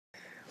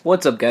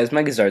What's up, guys?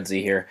 Megazardz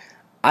here.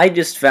 I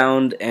just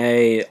found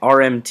a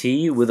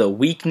RMT with a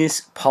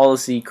weakness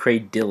policy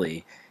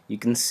cradilly. You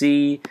can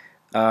see,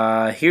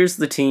 here's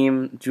the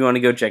team. If you want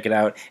to go check it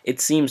out,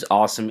 it seems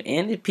awesome,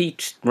 and it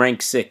peaked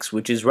rank 6,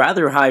 which is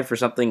rather high for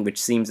something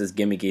which seems as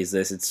gimmicky as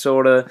this. It's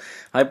sorta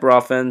hyper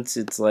offense.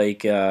 It's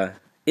like,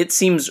 it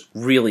seems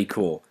really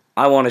cool.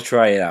 I want to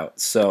try it out,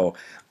 so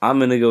I'm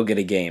gonna go get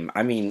a game.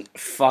 I mean,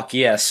 fuck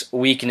yes,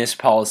 weakness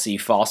policy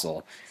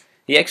fossil.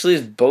 He actually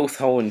has both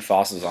Ho and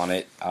fossils on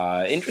it.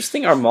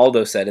 Interesting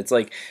Armaldo set. It's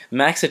like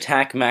max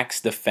attack, max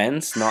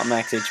defense, not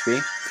max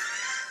HP.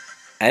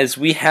 As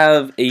we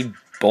have a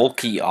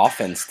bulky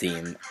offense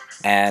team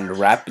and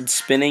rapid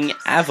spinning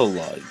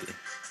Avalug,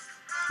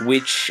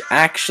 which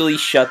actually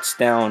shuts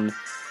down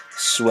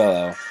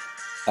Swellow.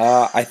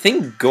 I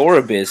think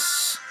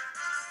Gorobis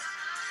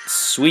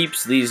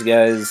sweeps these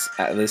guys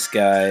at this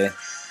guy.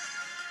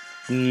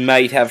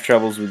 Might have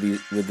troubles with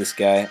this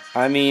guy.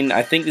 I mean,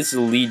 I think this is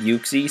a lead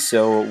Yuxi,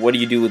 so what do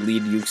you do with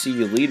lead Yuxi?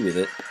 You lead with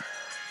it.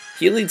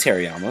 He leads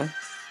Hariyama.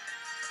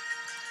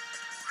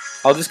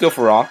 I'll just go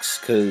for rocks,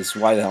 because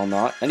why the hell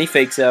not? And he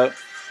fakes out.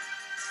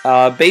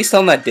 Based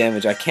on that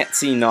damage, I can't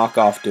see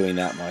knockoff doing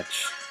that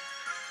much.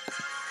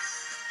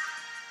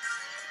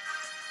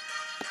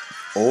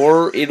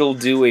 Or it'll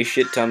do a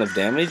shit ton of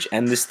damage,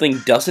 and this thing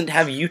doesn't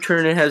have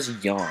U-turn, it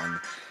has Yawn.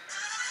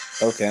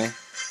 Okay.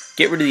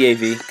 Get rid of the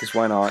AV, because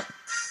why not?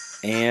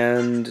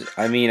 And,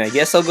 I mean, I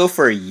guess I'll go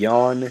for a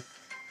Yawn.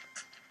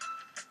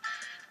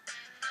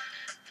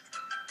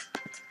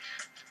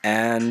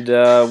 And,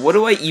 what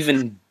do I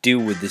even do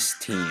with this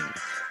team?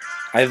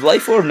 I have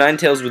Life Orb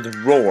Ninetales with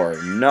Roar,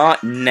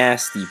 not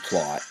Nasty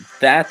Plot.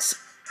 That's,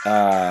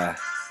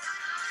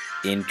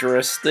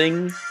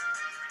 interesting.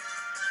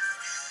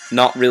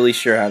 Not really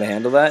sure how to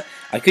handle that.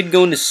 I could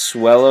go into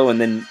Swellow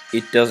and then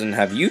it doesn't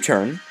have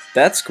U-turn.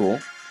 That's cool.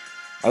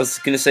 I was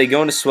gonna say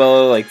go into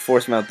Swellow, like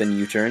Force Mount, then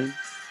U-turn.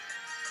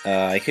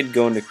 I could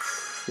go into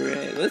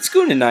let's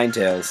go into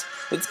Ninetales.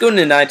 Let's go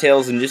into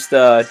Ninetales and just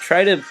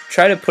try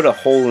to put a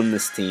hole in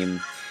this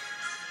team.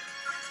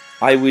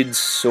 I would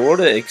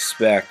sorta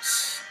expect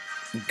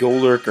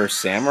Golurk or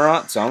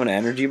Samurott, so I'm an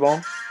Energy Ball.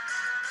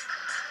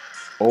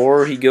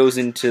 Or he goes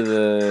into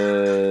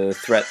the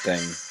threat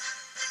thing.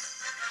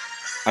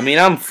 I mean,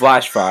 I'm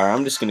Flash Fire.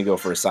 I'm just gonna go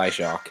for a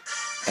Psyshock,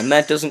 and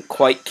that doesn't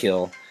quite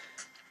kill.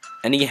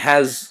 And he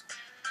has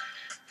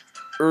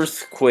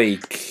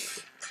Earthquake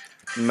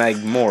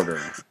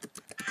Magmortar.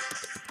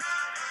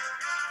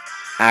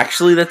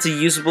 Actually, that's a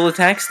usable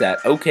attack stat.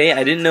 Okay,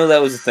 I didn't know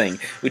that was a thing,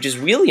 which is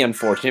really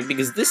unfortunate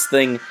because this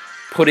thing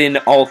put in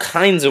all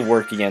kinds of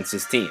work against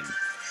his team,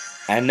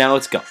 and now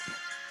it's gone.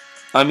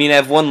 I mean, I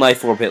have one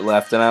Life Orb hit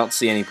left, and I don't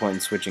see any point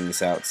in switching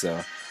this out,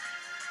 so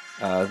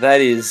that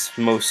is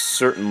most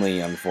certainly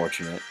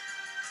unfortunate.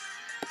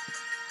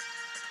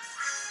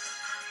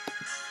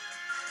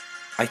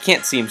 I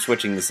can't see him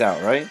switching this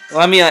out, right?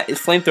 Well, I mean,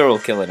 Flamethrower will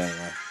kill it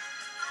anyway.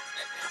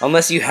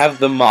 Unless you have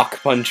the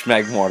Mach Punch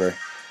Magmortar.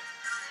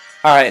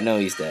 Alright, no,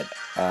 he's dead.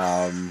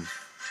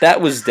 That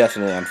was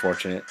definitely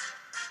unfortunate.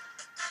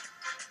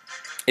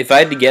 If I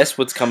had to guess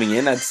what's coming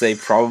in, I'd say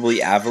probably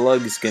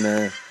Avalug is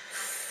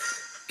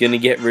gonna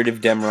get rid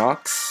of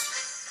Demrox,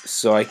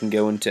 so I can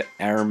go into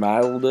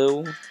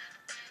Armaldo.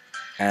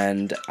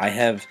 And I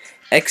have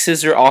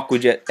X-Scissor,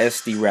 Aquajet,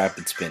 SD,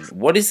 Rapid Spin.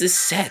 What is this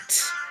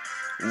set?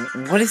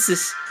 What is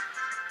this?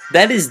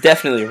 That is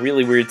definitely a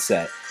really weird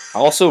set.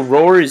 Also,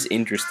 Roar is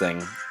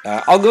interesting.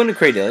 I'll go into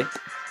Cradilly.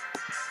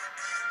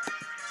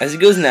 As he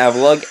goes into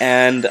Avalug,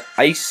 and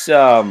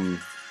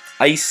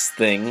Ice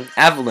thing,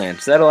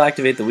 Avalanche. That'll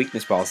activate the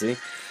weakness policy.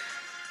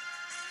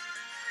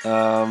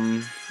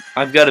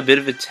 I've got a bit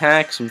of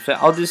attack,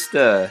 I'll just,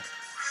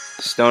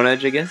 Stone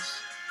Edge, I guess.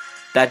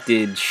 That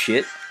did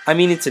shit. I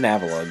mean, it's an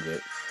Avalug,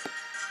 but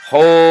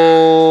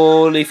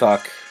holy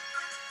fuck.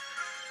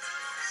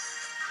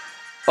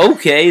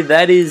 Okay,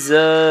 that is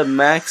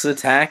max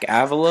attack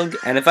Avalug,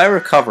 and if I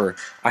recover,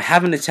 I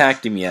haven't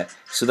attacked him yet,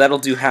 so that'll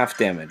do half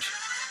damage.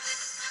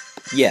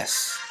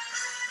 Yes.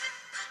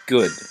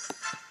 Good.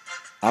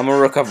 I'm gonna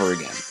recover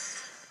again.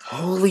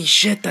 Holy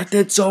shit, that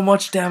did so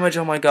much damage,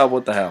 oh my god,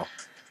 what the hell.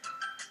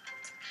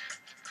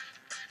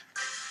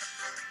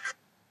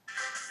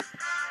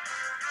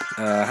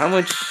 How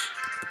much?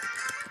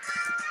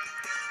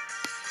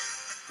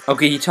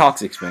 Okay, he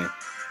Toxics me.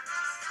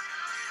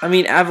 I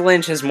mean,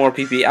 Avalanche has more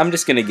PP. I'm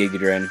just gonna Giga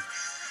Drain.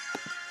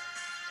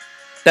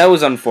 That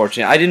was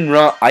unfortunate. I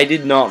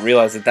did not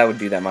realize that would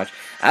do that much.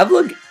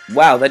 Avalug,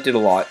 wow, that did a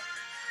lot.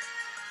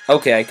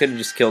 Okay, I could have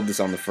just killed this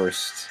on the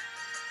first.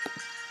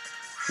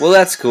 Well,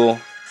 that's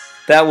cool.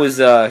 That was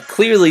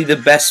clearly the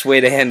best way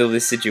to handle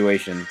this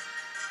situation.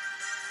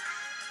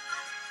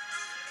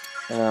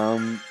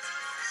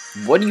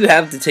 What do you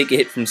have to take a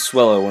hit from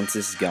Swellow once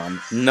this is gone?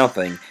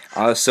 Nothing.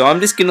 So I'm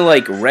just gonna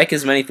like wreck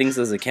as many things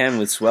as I can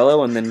with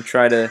Swellow and then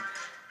try to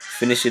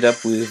finish it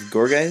up with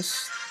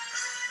Gourgeist.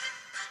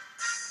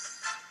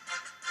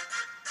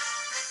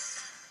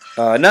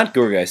 Not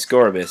Gourgeist,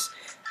 Gorobis.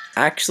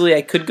 Actually,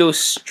 I could go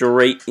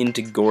straight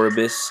into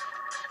Gorobis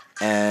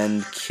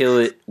and kill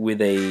it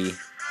with a...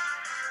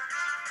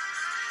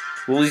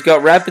 Well, he's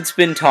got Rapid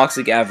Spin,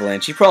 Toxic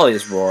Avalanche. He probably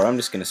has Roar. I'm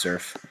just going to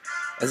Surf.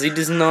 As he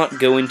does not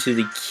go into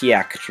the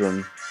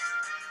Kiactrum.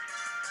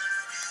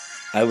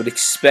 I would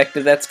expect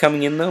that that's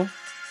coming in, though.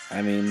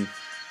 I mean...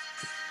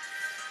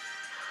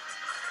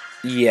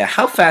 Yeah,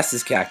 how fast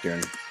is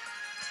Cacturne?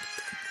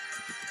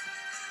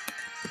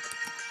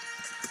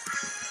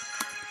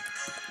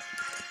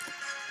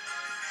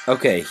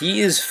 Okay,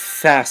 he is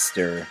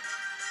faster.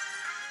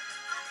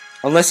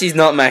 Unless he's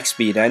not max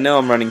speed. I know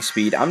I'm running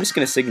speed. I'm just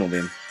going to Signal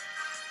Beam.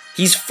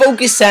 He's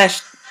Focus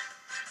Sash.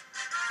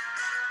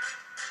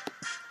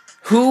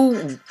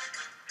 Who?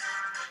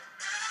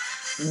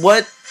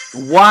 What?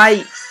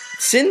 Why?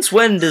 Since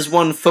when does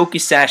one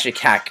Focus Sash a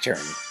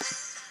Cacturne?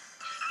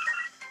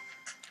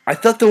 I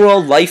thought they were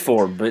all Life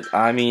Orb, but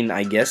I mean,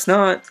 I guess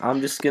not.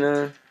 I'm just going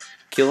to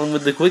kill him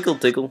with the Quickle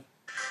Tickle.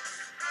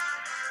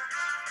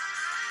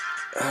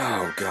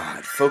 Oh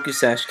god, Focus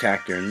Sash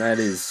Cacturne, that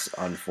is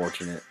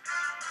unfortunate.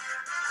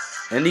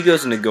 And he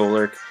goes into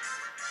Golurk.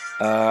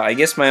 I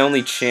guess my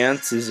only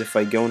chance is if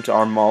I go into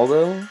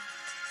Armaldo.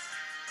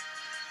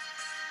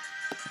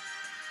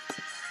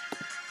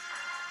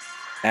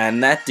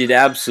 And that did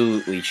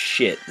absolutely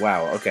shit.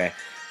 Wow, okay.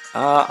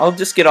 I'll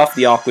just get off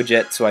the Aqua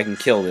Jet so I can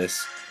kill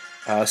this.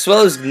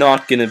 Swellow's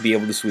not going to be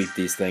able to sweep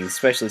these things,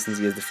 especially since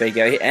he has the Fake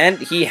Out. And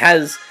he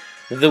has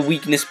the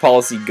Weakness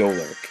Policy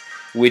Golurk,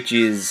 which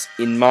is,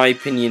 in my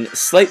opinion,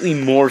 slightly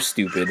more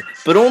stupid,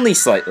 but only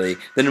slightly,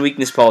 than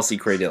Weakness Policy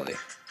Cradilly.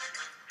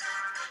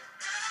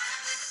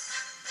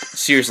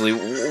 Seriously,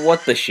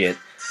 what the shit?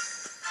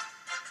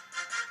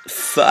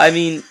 I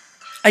mean,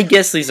 I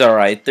guess these are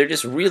alright. They're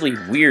just really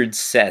weird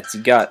sets.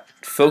 You got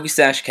Focus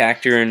Sash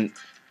Cacturne,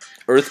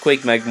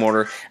 Earthquake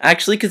Magmortar. I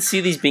actually could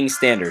see these being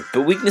standard,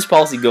 but Weakness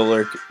Policy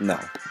Golurk, no.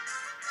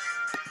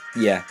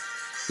 Yeah,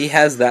 he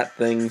has that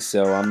thing,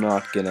 so I'm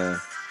not gonna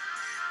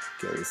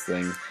kill this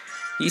thing.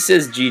 He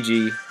says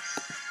GG.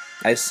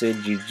 I said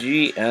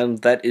GG, and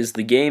that is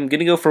the game.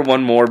 Gonna go for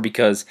one more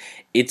because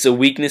it's a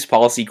Weakness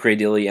Policy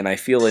Cradilly, and I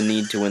feel a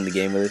need to win the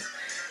game with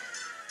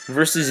it.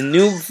 Versus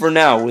Noob for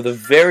now, with a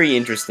very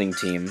interesting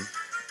team.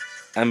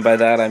 And by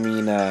that I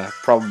mean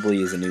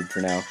probably is a Noob for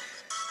now.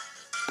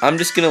 I'm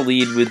just gonna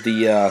lead with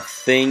the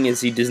thing,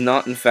 as he does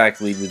not in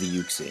fact lead with the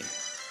Uxie.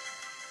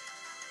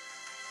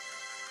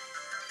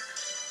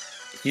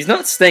 He's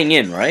not staying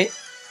in, right?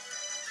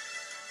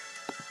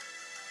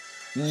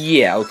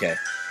 Yeah, okay.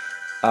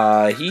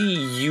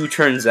 He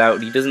U-turns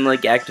out. He doesn't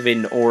like activate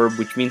an orb,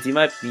 which means he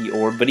might be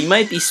orb, but he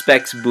might be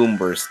Specs Boom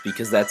Burst,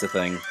 because that's a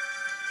thing.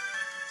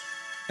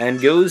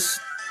 And goes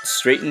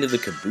straight into the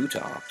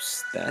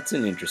Kabutops. That's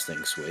an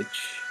interesting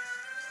switch.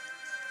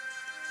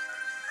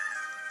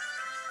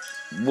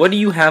 What do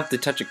you have to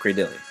touch a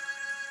Cradilly?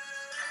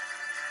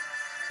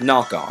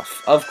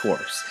 Knockoff, of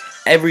course.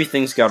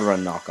 Everything's got to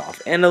run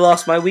knockoff. And I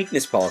lost my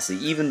Weakness Policy,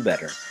 even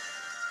better.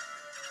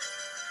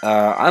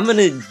 I'm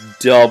gonna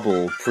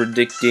double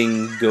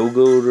predicting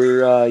Go-Go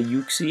or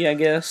Uxie, I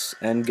guess,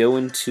 and go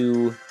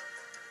into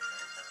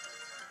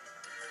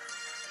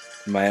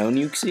my own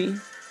Uxie.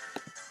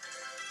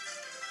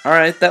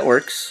 Alright, that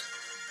works.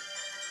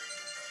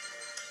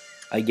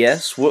 I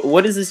guess.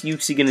 What is this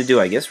Uxie gonna do?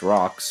 I guess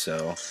Rocks,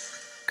 so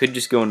could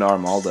just go into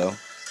Armaldo.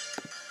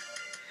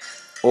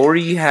 Or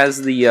he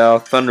has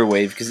the Thunder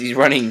Wave, because he's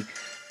running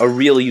a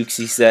real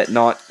Uxie set,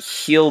 not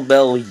Heal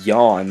Bell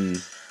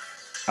Yawn.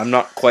 I'm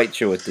not quite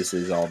sure what this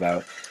is all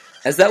about.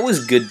 As that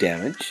was good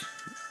damage.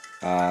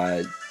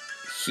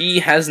 He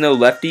has no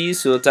lefties,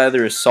 so it's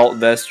either Assault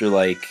Vest or,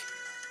 like,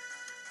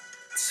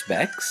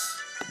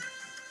 Specs?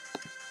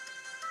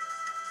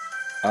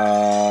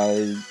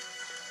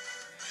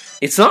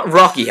 It's not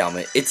Rocky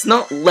Helmet. It's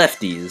not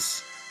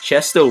lefties.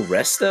 Chesto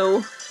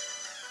Resto?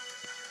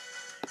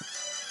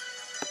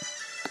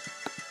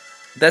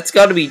 That's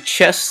gotta be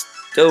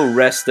Chesto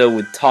Resto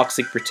with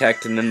Toxic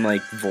Protect and then,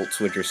 like, Volt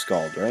Switch or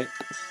Scald, right?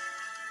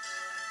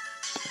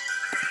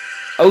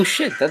 Oh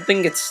shit, that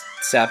thing gets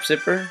Sap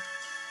Sipper?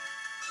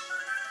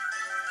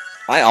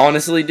 I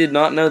honestly did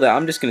not know that.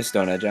 I'm just gonna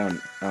Stone Edge. I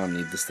don't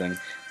need this thing.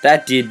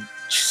 That did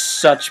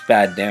such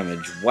bad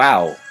damage.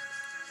 Wow.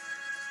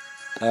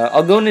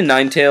 I'll go into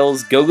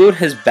Ninetales. Go-Go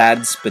has bad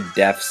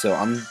Spadef, so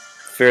I'm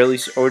fairly...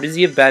 Or does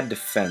he have bad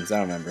defense? I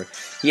don't remember.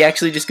 He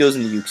actually just goes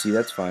into Uxie.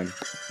 That's fine.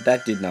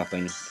 That did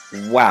nothing.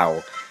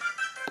 Wow.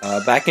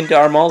 Back into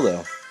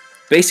Armaldo.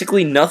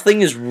 Basically,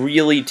 nothing is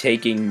really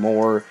taking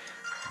more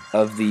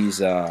of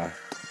these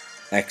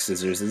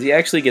X-Scissors, as he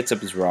actually gets up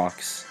his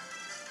rocks.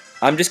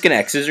 I'm just going to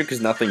X-Scissor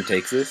because nothing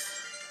takes this.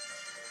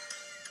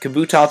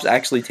 Kabutops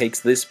actually takes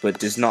this, but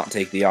does not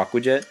take the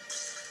Aqua Jet.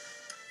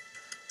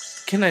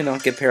 Can I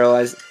not get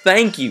paralyzed?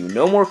 Thank you!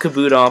 No more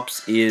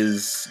Kabutops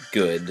is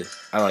good.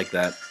 I like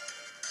that.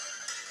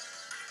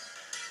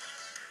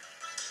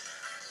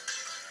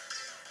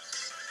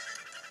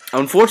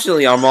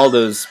 Unfortunately,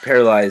 Armaldo's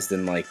paralyzed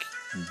and, like,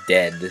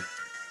 dead.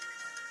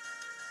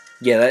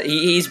 Yeah,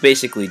 he's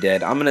basically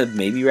dead. I'm gonna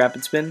maybe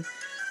Rapid Spin,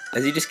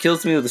 as he just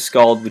kills me with a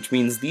Scald, which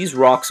means these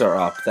rocks are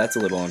up. That's a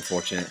little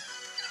unfortunate.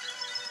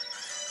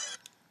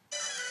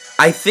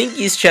 I think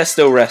he's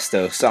Chesto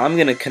Resto, so I'm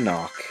gonna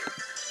Canuck.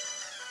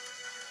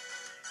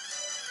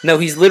 No,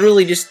 he's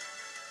literally just...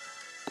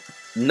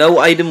 No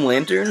item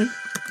lantern?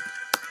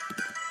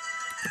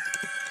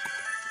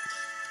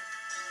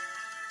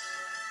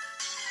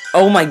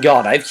 Oh my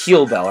god, I have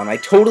Heal Bell, and I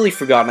totally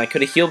forgot, and I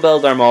could have Heal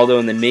Belled Armaldo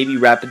and then maybe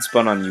Rapid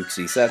Spun on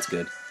Uxie, so that's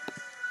good.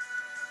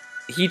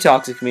 He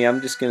Toxic me, I'm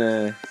just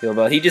gonna Heal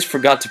Bell. He just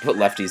forgot to put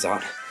lefties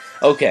on.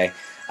 Okay,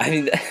 I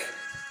mean...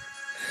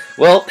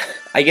 well,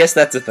 I guess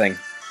that's a thing.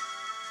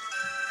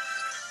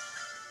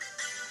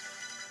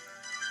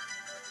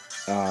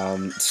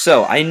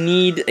 So, I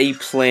need a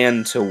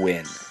plan to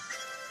win.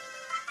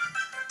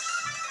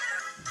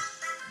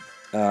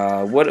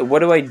 What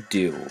do I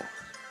do?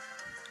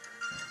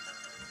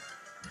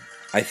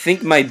 I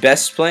think my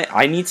best plan...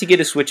 I need to get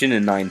a switch into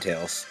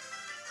Ninetales.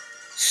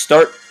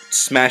 Start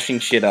smashing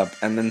shit up,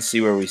 and then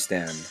see where we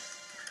stand.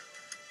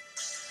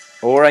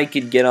 Or I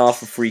could get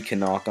off a free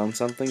Canuck on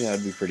something. That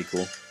would be pretty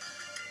cool.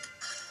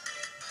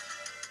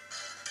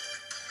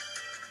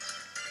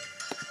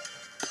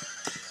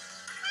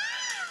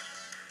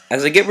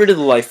 As I get rid of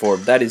the Life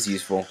Orb, that is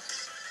useful.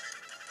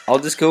 I'll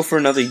just go for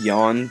another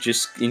Yawn,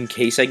 just in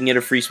case I can get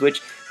a free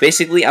switch.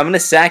 Basically, I'm going to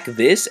sack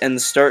this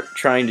and start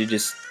trying to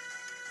just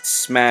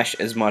smash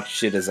as much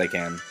shit as I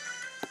can.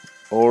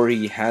 Or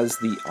he has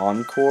the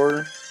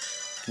Encore,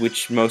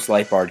 which most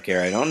Life Bard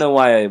carry. I don't know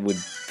why I would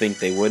think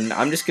they wouldn't.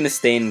 I'm just going to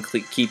stay and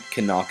keep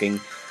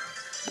Canocking.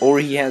 Or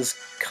he has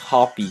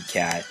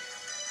Copycat.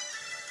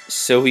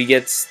 So he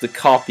gets the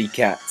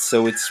Copycat,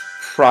 so it's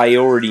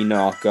priority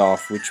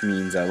knockoff, which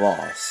means I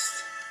lost.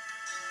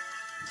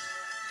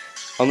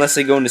 Unless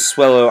I go into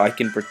Swellow, I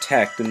can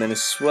Protect, and then a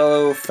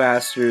Swellow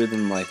faster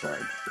than Life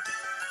Orb.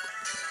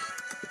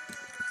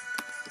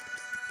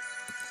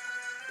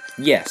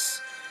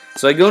 Yes.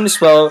 So I go into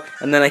Swellow,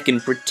 and then I can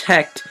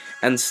Protect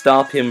and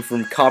stop him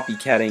from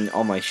copycatting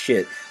all my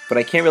shit. But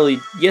I can't really...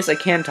 Yes, I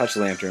can touch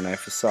Lantern. I have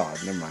Facade.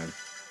 Never mind.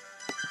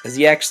 As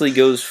he actually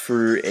goes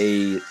for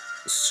a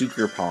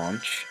Sucker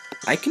Punch,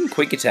 I can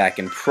Quick Attack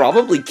and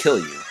probably kill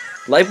you.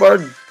 Life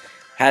Bard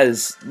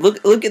has...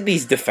 Look at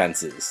these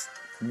defenses.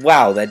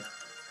 Wow, that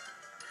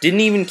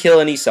didn't even kill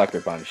any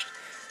Sucker Punched.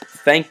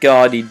 Thank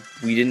God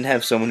we didn't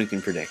have someone who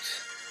can predict.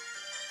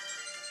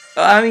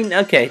 I mean,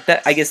 okay,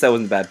 I guess that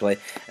wasn't a bad play.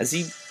 As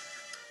he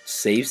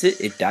saves it,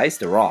 it dies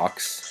to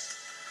rocks.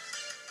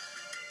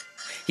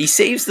 He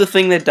saves the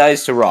thing that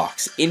dies to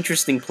rocks.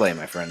 Interesting play,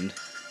 my friend.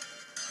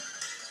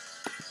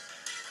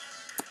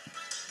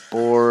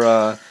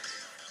 Or,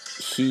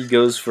 he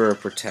goes for a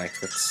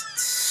Protect.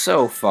 That's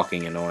so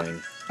fucking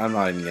annoying. I'm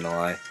not even gonna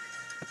lie.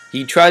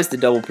 He tries to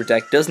double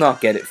Protect, does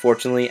not get it,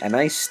 fortunately, and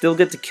I still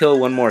get to kill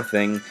one more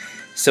thing.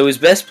 So his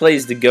best play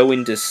is to go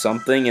into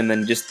something and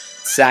then just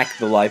sack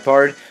the Life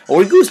Bard.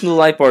 Or he goes into the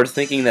Life Bard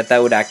thinking that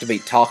would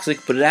activate Toxic,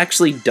 but it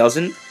actually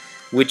doesn't,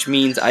 which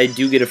means I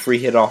do get a free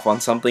hit off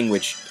on something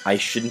which I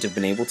shouldn't have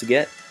been able to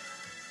get.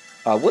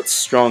 What's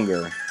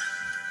stronger?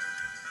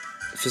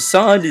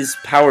 Facade is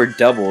power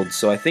doubled,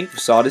 so I think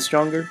Facade is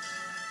stronger.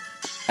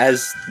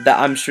 As that,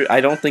 I'm sure, I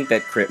don't think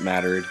that crit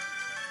mattered.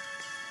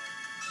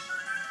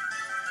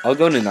 I'll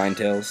go into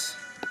Ninetales.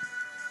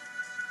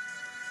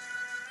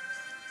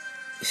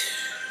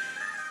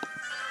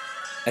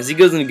 As he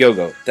goes into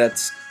Go-Go,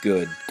 that's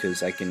good,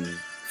 because I can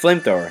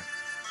Flamethrower.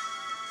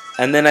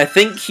 And then I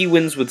think he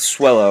wins with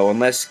Swellow,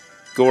 unless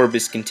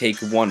Gorbis can take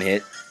one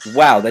hit.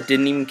 Wow, that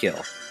didn't even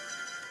kill.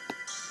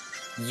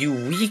 You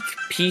weak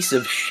piece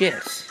of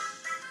shit.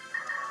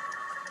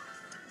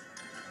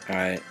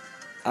 Alright.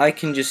 I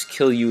can just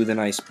kill you with an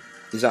ice...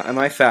 Am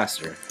I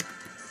faster?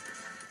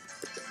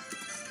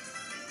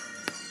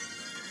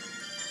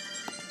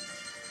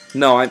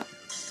 No,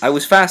 I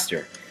was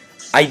faster.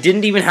 I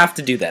didn't even have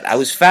to do that. I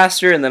was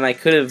faster, and then I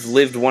could have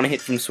lived one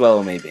hit from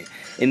Swellow, maybe.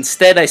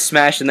 Instead, I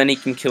smash, and then he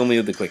can kill me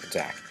with the Quick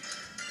Attack.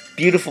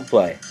 Beautiful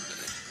play.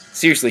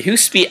 Seriously,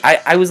 whose speed...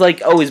 I was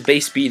like, oh, his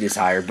base speed is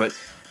higher, but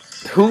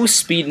who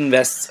speed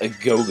invests a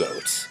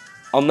Go-Goat?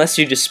 Unless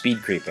you're just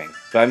speed creeping.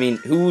 But, I mean,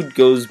 who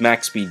goes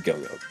max speed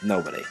Go-Go?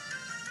 Nobody.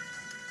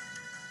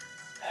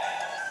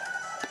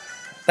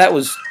 That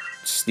was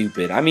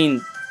stupid. I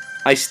mean,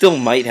 I still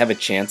might have a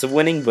chance of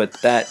winning, but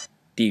that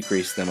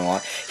decreased them a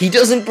lot. He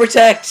doesn't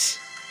Protect!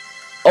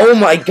 Oh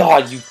my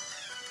god, you...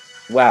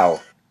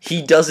 Wow.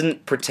 He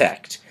doesn't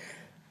Protect.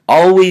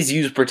 Always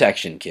use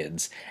protection,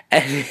 kids.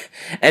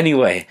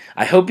 Anyway,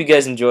 I hope you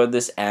guys enjoyed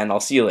this, and I'll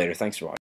see you later. Thanks for watching.